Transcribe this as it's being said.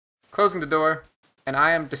closing the door, and I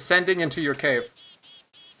am descending into your cave.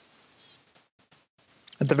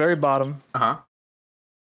 At the very bottom, Uh-huh.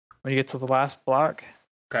 when you get to the last block,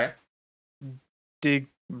 Okay. dig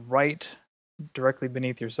right directly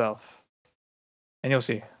beneath yourself. And you'll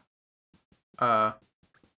see. Oh!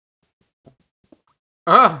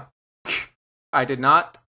 I did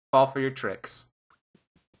not fall for your tricks.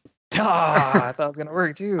 Ah, I thought it was gonna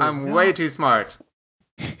work too. I'm No. way too smart.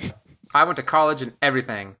 I went to college and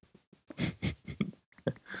everything.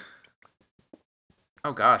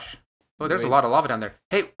 Oh gosh. Oh, there's a lot of lava down there.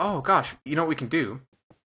 Hey, oh gosh, you know what we can do?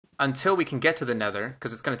 Until we can get to the nether,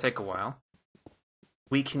 because it's going to take a while,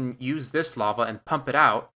 we can use this lava and pump it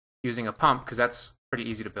out using a pump, because that's pretty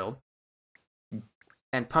easy to build.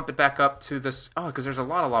 And pump it back up to this... Oh, because there's a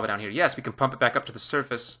lot of lava down here. Yes, we can pump it back up to the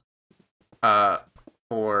surface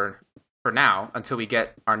for now, until we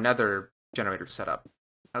get our nether generator set up.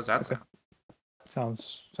 How's that sound?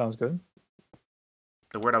 Sounds good.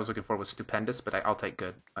 The word I was looking for was stupendous, but I'll take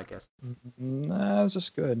good, I guess. Nah, it's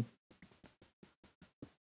just good.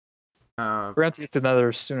 We're going to have to get to the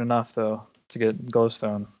nether soon enough, though, to get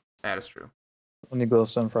glowstone. That is true. We'll need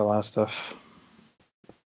glowstone for a lot of stuff.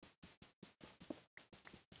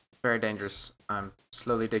 Very dangerous. I'm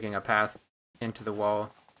slowly digging a path into the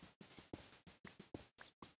wall.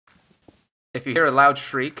 If you hear a loud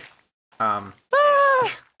shriek,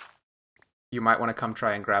 you might want to come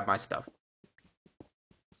try and grab my stuff.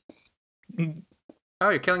 Oh,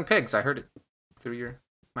 you're killing pigs. I heard it through your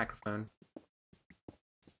microphone.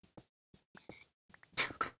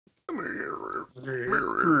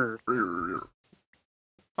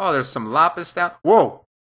 Oh, there's some lapis down. Whoa!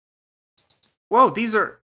 Whoa, these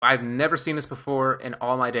are... I've never seen this before in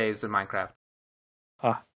all my days in Minecraft.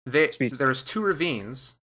 There's two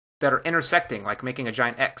ravines that are intersecting, like making a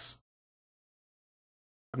giant X.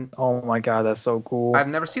 Oh my god, that's so cool. I've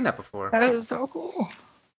never seen that before. That is so cool.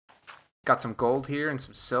 Got some gold here and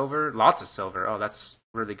some silver. Lots of silver. Oh, that's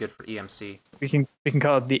really good for EMC. We can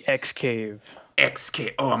call it the X cave.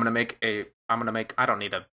 XK. Oh, I'm gonna make. I don't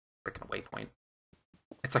need a freaking waypoint.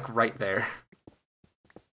 It's like right there.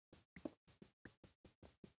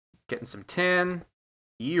 Getting some tin.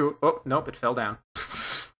 You. Oh nope, it fell down.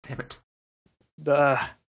 Damn it. Duh. I'm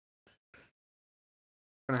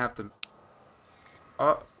gonna have to.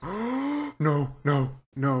 Oh. No. No.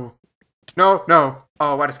 No. No. No.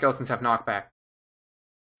 Oh, why do skeletons have knockback?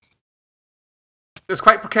 It's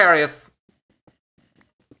quite precarious.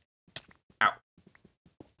 Ow.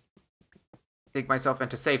 Dig myself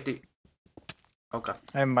into safety. Oh god.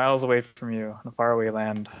 I'm miles away from you in a faraway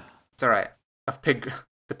land. It's alright. The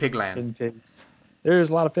pig land. In pigs. There's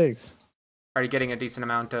a lot of pigs. Are you getting a decent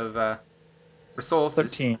amount of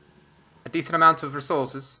resources? 13. A decent amount of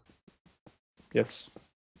resources. Yes.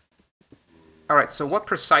 Alright, so what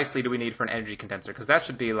precisely do we need for an energy condenser? Because that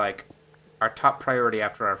should be like our top priority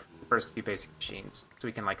after our first few basic machines. So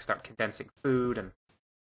we can like start condensing food and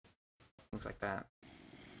things like that.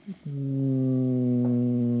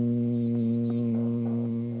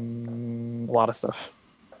 A lot of stuff.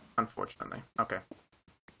 Unfortunately. Okay.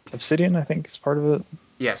 Obsidian, I think, is part of it.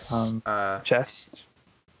 Yes. Chest.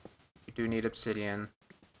 You do need obsidian.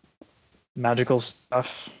 Magical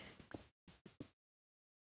stuff.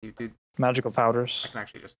 You do. Magical powders. I can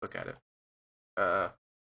actually just look at it.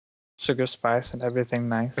 Sugar, spice, and everything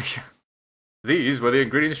nice. These were the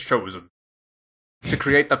ingredients chosen to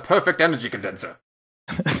create the perfect energy condenser.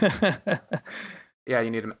 Yeah,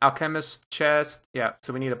 you need an alchemist chest. Yeah,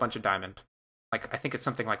 so we need a bunch of diamond. Like, I think it's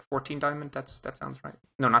something like 14 diamond. That sounds right.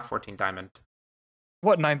 No, not 14 diamond.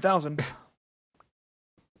 What, 9,000?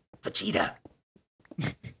 Vegeta.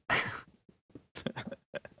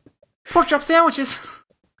 Pork chop sandwiches.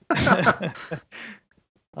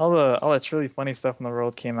 all that truly funny stuff in the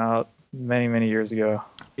world came out many years ago.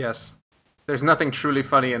 Yes. There's nothing truly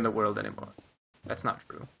funny in the world anymore. That's not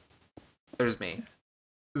true. There's me.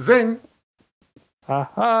 Zing!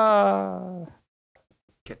 Ha.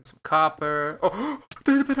 Getting some copper. Oh!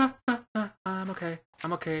 I'm okay.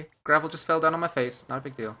 I'm okay. Gravel just fell down on my face. Not a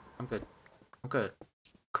big deal. I'm good. I'm good.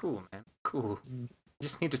 Cool, man. Cool. You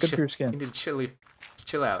just need to chill. You need to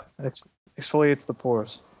chill out. It exfoliates the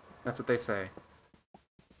pores. That's what they say.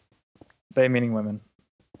 They meaning women.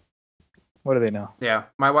 What do they know? Yeah,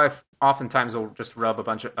 my wife oftentimes will just rub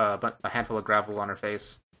a handful of gravel on her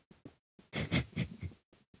face. And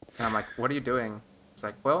I'm like, what are you doing? It's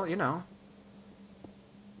like, well, you know.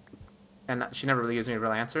 And she never really gives me a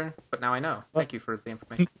real answer, but now I know. Thank you for the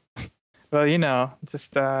information. Well, you know,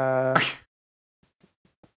 just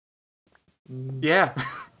Yeah.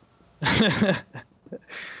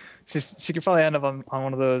 she could probably end up on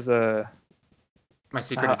one of those My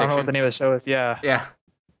secret I don't know what addiction. the name of the show is. Yeah, Yeah.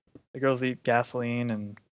 the girls eat gasoline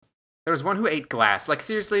and There was one who ate glass. Like,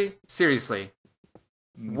 seriously? Seriously.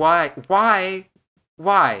 mm, Why? Why?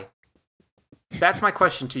 Why? That's my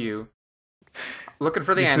question to you. Looking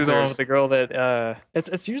for the this is the one answers. with the girl that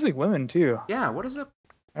it's usually women too. Yeah, what is it?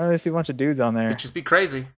 I really see a bunch of dudes on there. Bitches be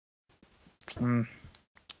crazy. Mm.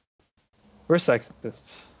 We're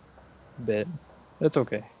sexist a bit. It's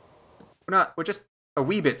okay. We're just a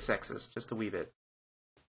wee bit sexist. Just a wee bit.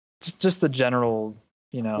 Just the general,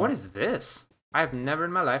 you know. What is this? I have never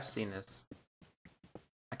in my life seen this.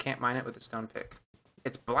 I can't mine it with a stone pick.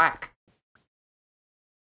 It's black.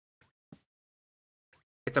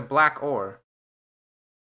 It's a black ore.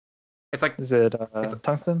 It's like Is it it's-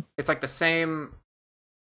 tungsten? it's like the same.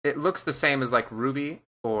 It looks the same as like ruby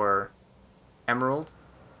or emerald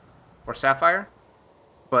or sapphire,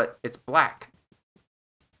 but it's black.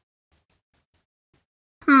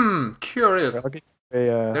 Curious. I'll get you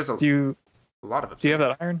There's a do you lot of do you obsidian.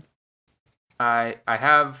 have that iron? I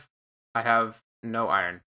have no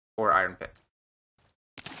iron or iron pit.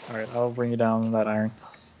 All right, I'll bring you down that iron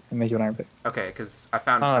and make you an iron pick. Okay, because I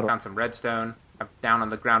found some redstone. I'm down on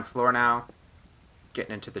the ground floor now,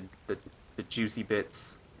 getting into the juicy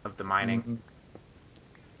bits of the mining. Mm.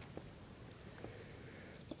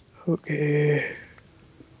 Okay.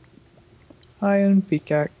 Iron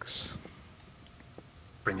pickaxe.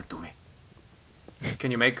 Bring it to me.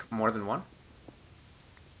 Can you make more than one?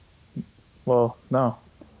 Well, no.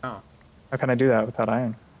 Oh, How can I do that without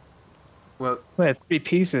iron? well, I had 3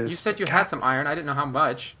 pieces. you said you had some iron. I didn't know how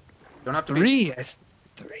much. Don't have to be. 3.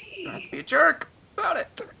 Don't have to be a jerk about it.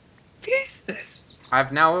 3 pieces. I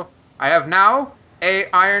have now a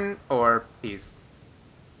iron ore piece.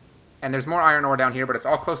 And there's more iron ore down here, but it's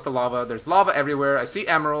all close to lava. There's lava everywhere. I see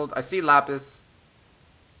emerald. I see lapis.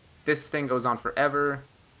 This thing goes on forever.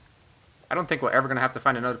 I don't think we're ever going to have to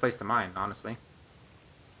find another place to mine, honestly.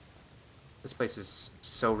 This place is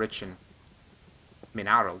so rich in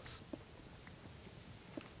minerals.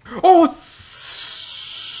 Oh!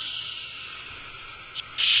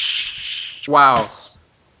 Wow.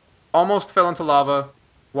 Almost fell into lava.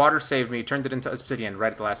 Water saved me, turned it into obsidian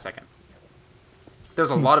right at the last second. There's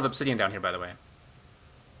a lot of obsidian down here, by the way.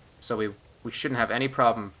 So we shouldn't have any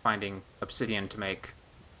problem finding obsidian to make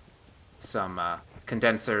some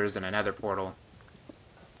condensers and a nether portal.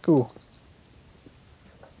 Cool.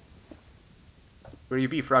 Where you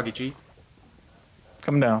be, Froggy G?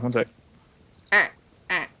 Come down. One sec.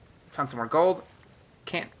 Found some more gold.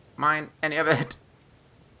 Can't mine any of it.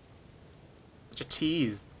 Such a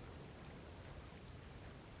tease.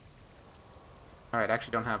 Alright,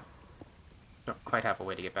 actually don't quite have a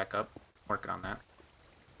way to get back up. Working on that.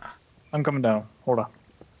 I'm coming down. Hold on.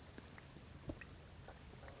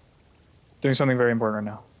 Doing something very important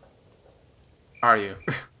right now. Are you?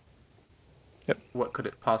 Yep. What could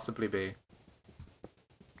it possibly be?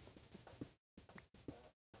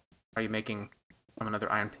 Are you making another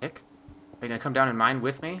iron pick? Are you gonna come down and mine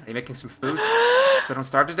with me? Are you making some food so I don't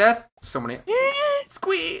starve to death? So many.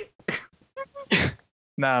 Squee!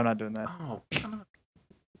 No, I'm not doing that. Oh, son of a...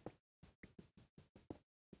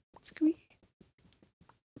 Squeak.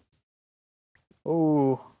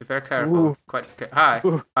 Oh. Be very careful. Ooh. Hi.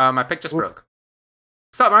 Ooh. My pick just broke.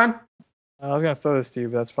 What's up, man? I was gonna throw this to you,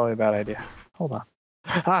 but that's probably a bad idea. Hold on.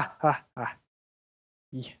 Ah.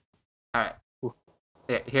 Yeah. Alright. Ooh.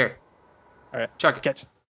 Yeah, here. Alright. Chuck it. Catch.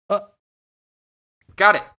 Oh,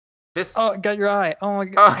 Got it. This. got your eye. Oh my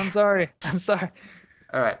god. Oh. I'm sorry. I'm sorry.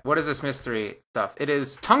 Alright, what is this mystery stuff? It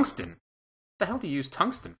is tungsten. What the hell do you use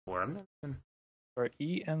tungsten for? I'm never... For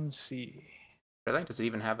EMC. Really? Does it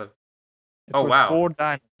even have a... It's Oh, worth wow. 4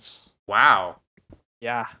 diamonds. Wow.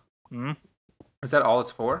 Yeah. Hmm. Is that all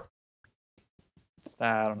it's for?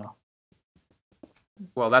 I don't know.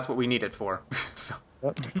 Well, that's what we need it for. So.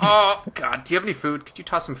 Yep. Oh, God. Do you have any food? Could you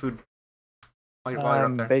toss some food while you're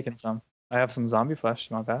up there? Baking some. I have some zombie flesh.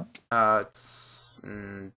 You want that?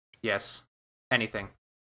 Yes. Anything.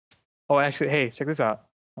 Oh, actually, hey, check this out.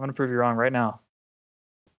 I'm gonna prove you wrong right now.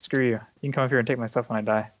 Screw you. You can come up here and take my stuff when I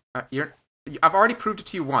die. I've already proved it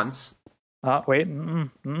to you once. Wait.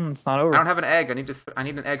 It's not over. I don't have an egg. I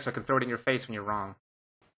need an egg so I can throw it in your face when you're wrong.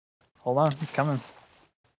 Hold on. It's coming.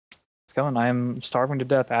 It's coming. I am starving to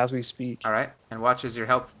death as we speak. All right. And watch as your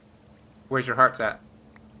health. Where's your heart's at?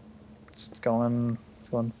 It's going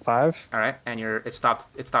 5. All right. And it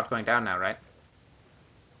stopped going down now, right?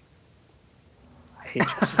 I hate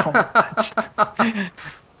you so much.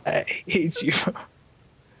 I hate you.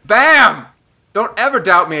 Bam! Don't ever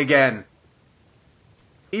doubt me again.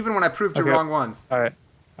 Even when I proved you wrong once. All right.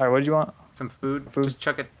 What did you want? Some food. Food. Just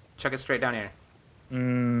chuck it straight down here.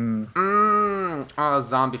 Oh,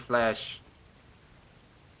 zombie flesh.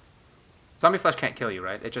 Zombie flesh can't kill you,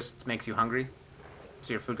 right? It just makes you hungry.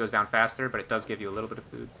 So your food goes down faster, but it does give you a little bit of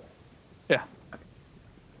food. Yeah. Okay.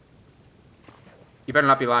 You better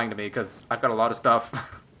not be lying to me, because I've got a lot of stuff.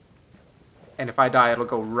 And if I die, it'll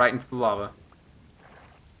go right into the lava.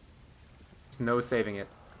 There's no saving it.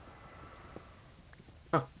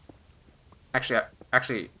 Oh.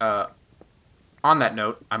 Actually, on that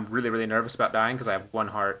note, I'm really, really nervous about dying, because I have 1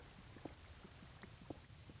 heart.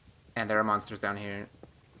 And there are monsters down here.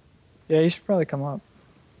 Yeah, you should probably come up.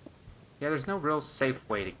 Yeah, there's no real safe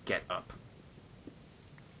way to get up.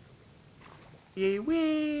 Yee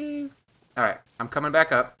wee! Alright, I'm coming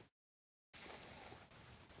back up.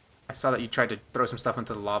 I saw that you tried to throw some stuff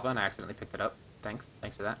into the lava and I accidentally picked it up. Thanks.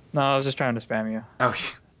 Thanks for that. No, I was just trying to spam you. Oh,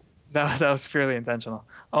 That was purely intentional.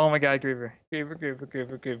 Oh my god, Creeper. Creeper.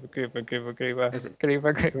 Is it?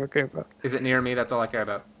 Creeper. Is it near me? That's all I care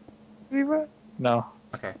about. Creeper? No.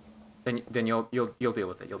 Okay. Then you'll deal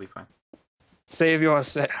with it. You'll be fine. Save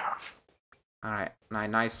yourself. Alright. My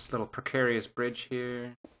nice little precarious bridge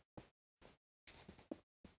here.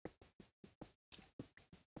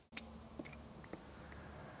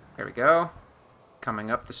 There we go.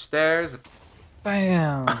 Coming up the stairs.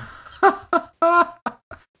 Bam.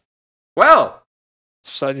 Well!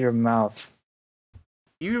 Shut your mouth.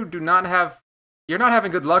 You're not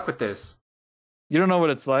having good luck with this. You don't know what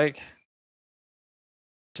it's like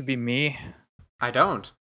to be me. I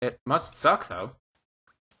don't. It must suck, though.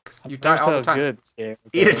 Because you I die all the was time. good. Yeah,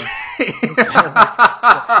 Eat it.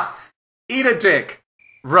 Eat a dick.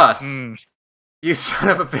 Russ. You son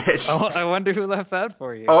of a bitch. I wonder who left that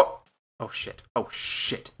for you. Oh. Oh, shit. Oh,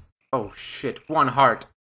 shit. Oh, shit. 1 heart.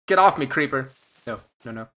 Get off me, creeper. No.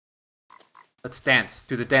 Let's dance.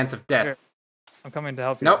 Do the dance of death. Here. I'm coming to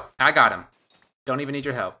help you. Nope. I got him. Don't even need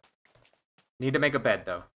your help. Need to make a bed,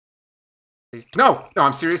 though. Please. No,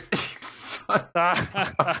 I'm serious. You son.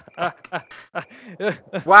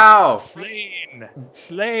 Wow.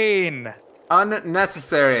 Slain.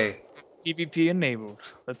 Unnecessary. PvP enabled.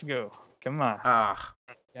 Let's go. Come on. Ah.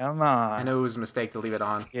 Come on. I know it was a mistake to leave it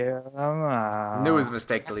on. Come on. I knew it was a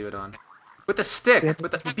mistake to leave it on. With the stick. You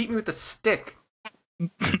beat me with the stick.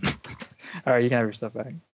 Alright, you can have your stuff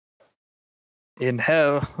back. In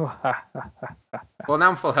hell. Well, now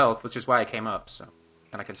I'm full health, which is why I came up, so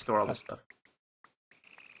then I can store all this stuff.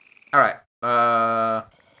 Alright.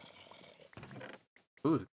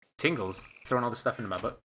 Ooh, tingles. Throwing all this stuff into my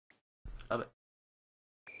butt. Love it.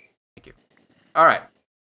 Thank you. Alright.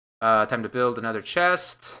 Time to build another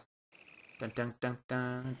chest. Dun dun dun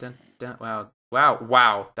dun dun dun.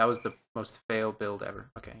 Wow. That was the most fail build ever.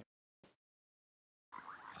 Okay.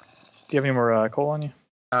 Do you have any more coal on you?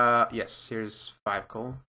 Yes. Here's 5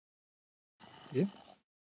 coal. Yeah.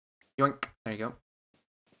 Yoink. There you go.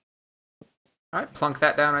 Alright, plunk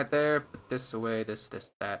that down right there. Put this away. This,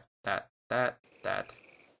 that.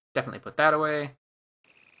 Definitely put that away.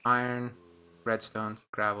 Iron, redstone,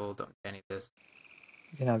 gravel. Don't need any of this.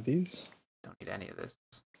 You can have these. Don't need any of this.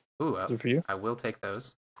 Ooh, Those are for you. I will take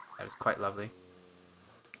those. That is quite lovely.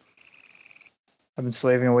 I've been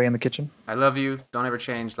slaving away in the kitchen. I love you. Don't ever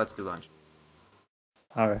change. Let's do lunch.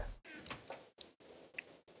 Alright.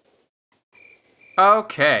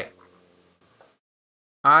 Okay.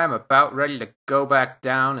 I'm about ready to go back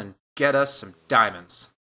down and get us some diamonds.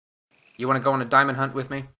 You want to go on a diamond hunt with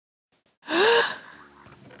me?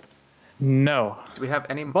 No. Do we have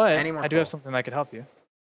any more? But I do have something that could help you.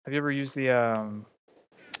 Have you ever used the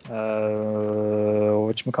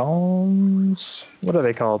whatchamacallits? What are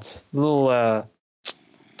they called? The little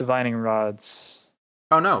divining rods.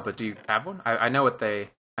 Oh no, but do you have one? I know I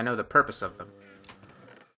know the purpose of them.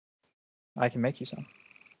 I can make you some.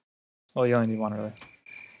 Well, you only need one, really.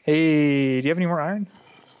 Hey, do you have any more iron?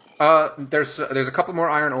 There's a couple more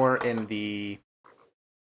iron ore in the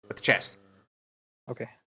chest. Okay.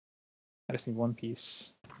 I just need one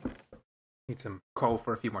piece. Need some coal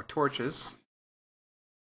for a few more torches.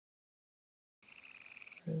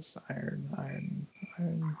 There's iron,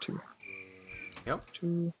 2. Yep.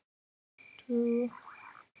 2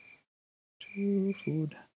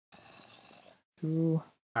 food. 2.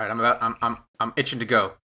 All right, I'm itching to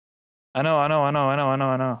go. I know.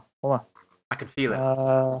 Hold on. I can feel it.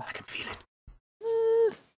 I can feel it.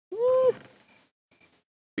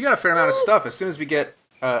 We got a fair amount of stuff. As soon as we get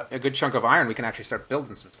a good chunk of iron, we can actually start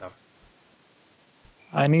building some stuff.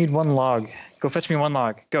 I need 1 log. Go fetch me 1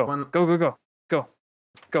 log. Go.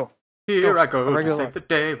 Go. Here I go to regular save log. the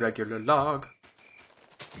day, regular log.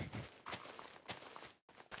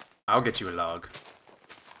 I'll get you a log.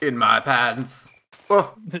 In my pants.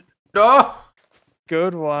 Oh. No!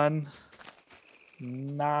 Good one.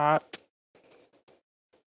 not.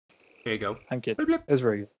 Here you go. I'm kidding. Blip, blip. It's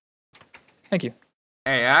very good. Thank you.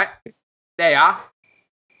 Hey, all right. There you are.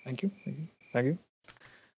 Thank you. Thank you. Thank you.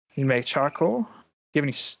 You make charcoal. Do you have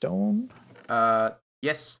any stone?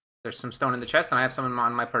 Yes. There's some stone in the chest, and I have some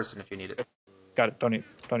on my person if you need it. Got it. Don't need.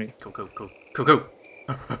 Don't need. Cool, cool, cool. Cool, cool.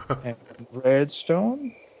 And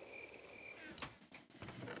redstone.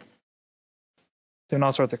 Doing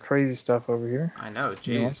all sorts of crazy stuff over here. I know,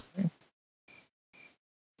 jeez.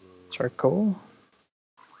 Charcoal.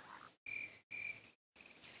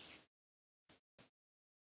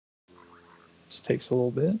 Just takes a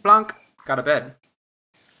little bit. Blunk. Got a bed.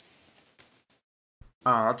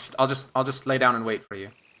 Oh, I'll just lay down and wait for you.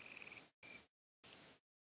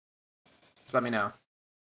 Just let me know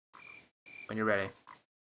when you're ready.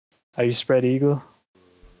 Are you spread eagle?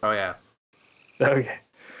 Oh yeah. Okay.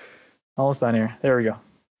 Almost done here. There we go.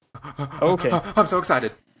 Okay. I'm so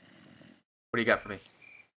excited. What do you got for me?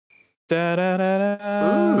 Da, da, da,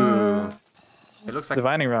 da. Ooh. It looks like.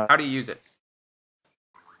 Divining rod. How do you use it?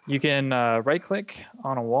 You can right click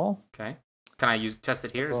on a wall. Okay. Can I test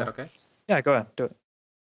it here? Is that okay? Yeah, go ahead. Do it.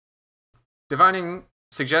 Divining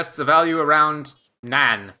suggests a value around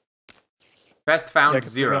 9. Best found Yeah,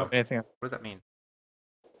 0. anything else. What does that mean?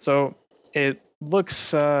 So it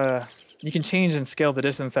looks. You can change and scale the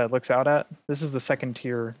distance that it looks out at. This is the second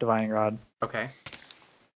tier divining rod. Okay.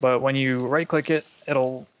 But when you right click it,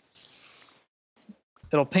 it'll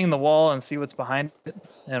ping the wall and see what's behind it,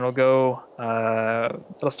 and it'll go.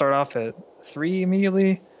 It'll start off at 3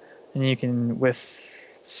 immediately, and you can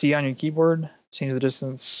with C on your keyboard change the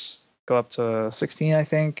distance, go up to 16, I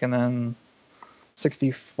think, and then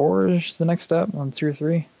 64 is the next step on 2 or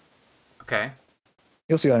 3. Okay.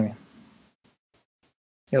 You'll see what I mean.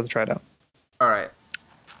 You'll have to try it out. All right.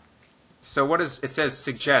 So what is it says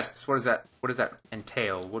suggests? What does that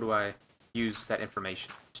entail? What do I use that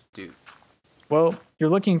information to do? Well, you're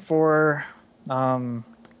looking for a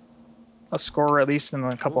score at least in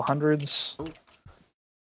a couple hundreds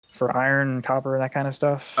for iron, copper, that kind of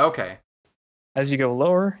stuff. Okay. As you go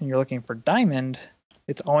lower and you're looking for diamond,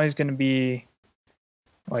 it's always going to be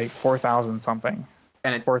like 4,000 something.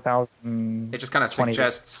 And it 4,000. it just kind of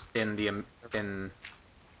suggests in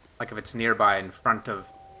like if it's nearby in front of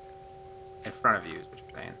you is what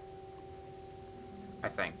you're saying. I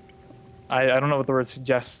think. I don't know what the word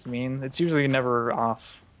suggests mean. It's usually never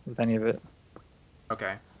off with any of it.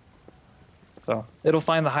 Okay. So it'll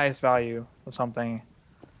find the highest value of something,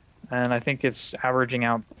 and I think it's averaging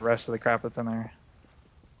out the rest of the crap that's in there.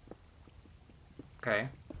 Okay.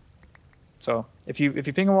 So if you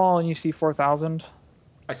ping a wall and you see 4,000,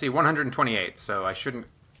 I see 128, so I shouldn't.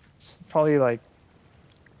 it's probably like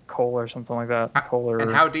coal or something like that. Coal or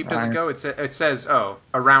and how deep does iron. it go? It says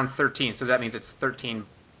around 13, so that means it's 13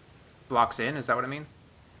 blocks in. Is that what it means?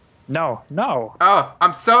 No. Oh,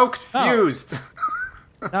 I'm so confused.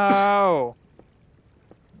 No.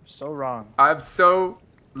 So wrong. I'm so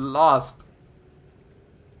lost.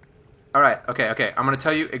 All right. Okay. I'm gonna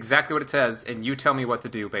tell you exactly what it says, and you tell me what to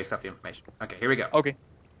do based off the information. Okay. Here we go. Okay.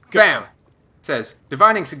 Bam. It says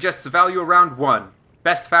divining suggests a value around 1.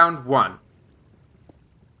 Best found 1.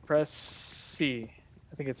 Press C.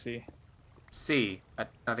 I think it's C. C.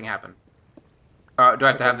 Nothing happened. Do I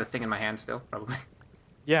have to have the thing in my hand still? Probably.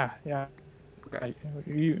 Yeah. Okay.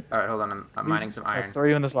 You, All right. Hold on. I'm mining some I'll iron. throw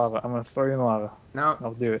you in this lava. I'm gonna throw you in the lava. No.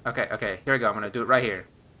 I'll do it. Okay. Here we go. I'm gonna do it right here.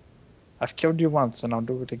 I've killed you once, and I'll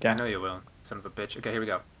do it I again. know you will, son of a bitch. Okay. Here we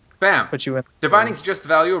go. Bam. Put you in. Divining suggests a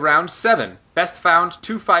value around 7. Best found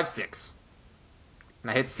 256.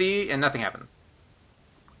 And I hit C, and nothing happens.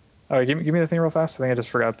 All right, give me the thing real fast. I think I just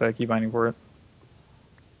forgot the key binding for it.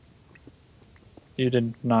 You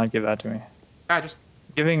did not give that to me.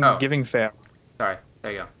 Giving fail. Sorry.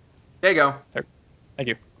 There you go. There you go. Thank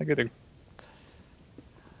you.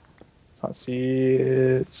 So let's see.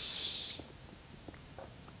 It's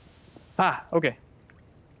okay.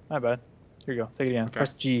 My bad. Here you go. Take it again. Okay.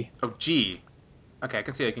 Press G. Oh, G. Okay, I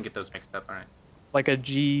can see I can get those mixed up. All right. Like a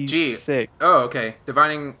G6. Oh, okay.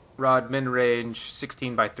 Divining rod, min range,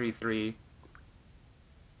 16 by 3.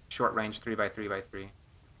 Short range, 3 by 3 by 3.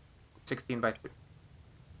 16 by 3.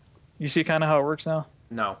 You see kind of how it works now?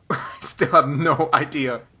 No. Still have no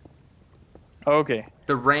idea. Okay.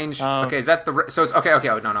 The range. Okay, is that the... So it's... Okay.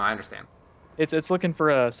 Oh, no, I understand. It's looking for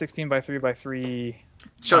a 16 by 3 by 3.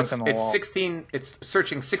 So it's wall. 16... It's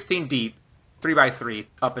searching 16 deep, 3 by 3,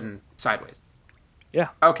 up and sideways. Yeah.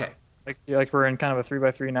 Okay. Like we're in kind of a 3 by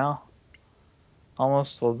 3 now.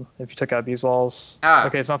 Almost. Well, if you took out these walls. Ah.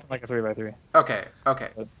 Okay, it's nothing like a 3 by 3. Okay.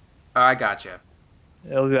 I gotcha.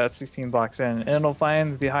 It'll do that 16 blocks in, and it'll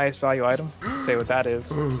find the highest value item, say what that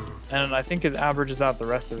is, and I think it averages out the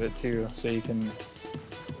rest of it too, so you can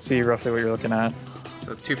see roughly what you're looking at.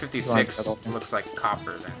 So 256 looks like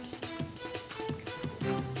copper then.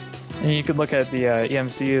 And you could look at the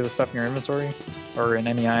EMC, the stuff in your inventory, or in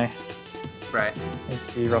NEI. Right. And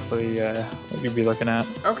see roughly what you'd be looking at.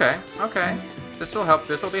 Okay, okay. This will help.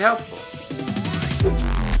 This will be helpful.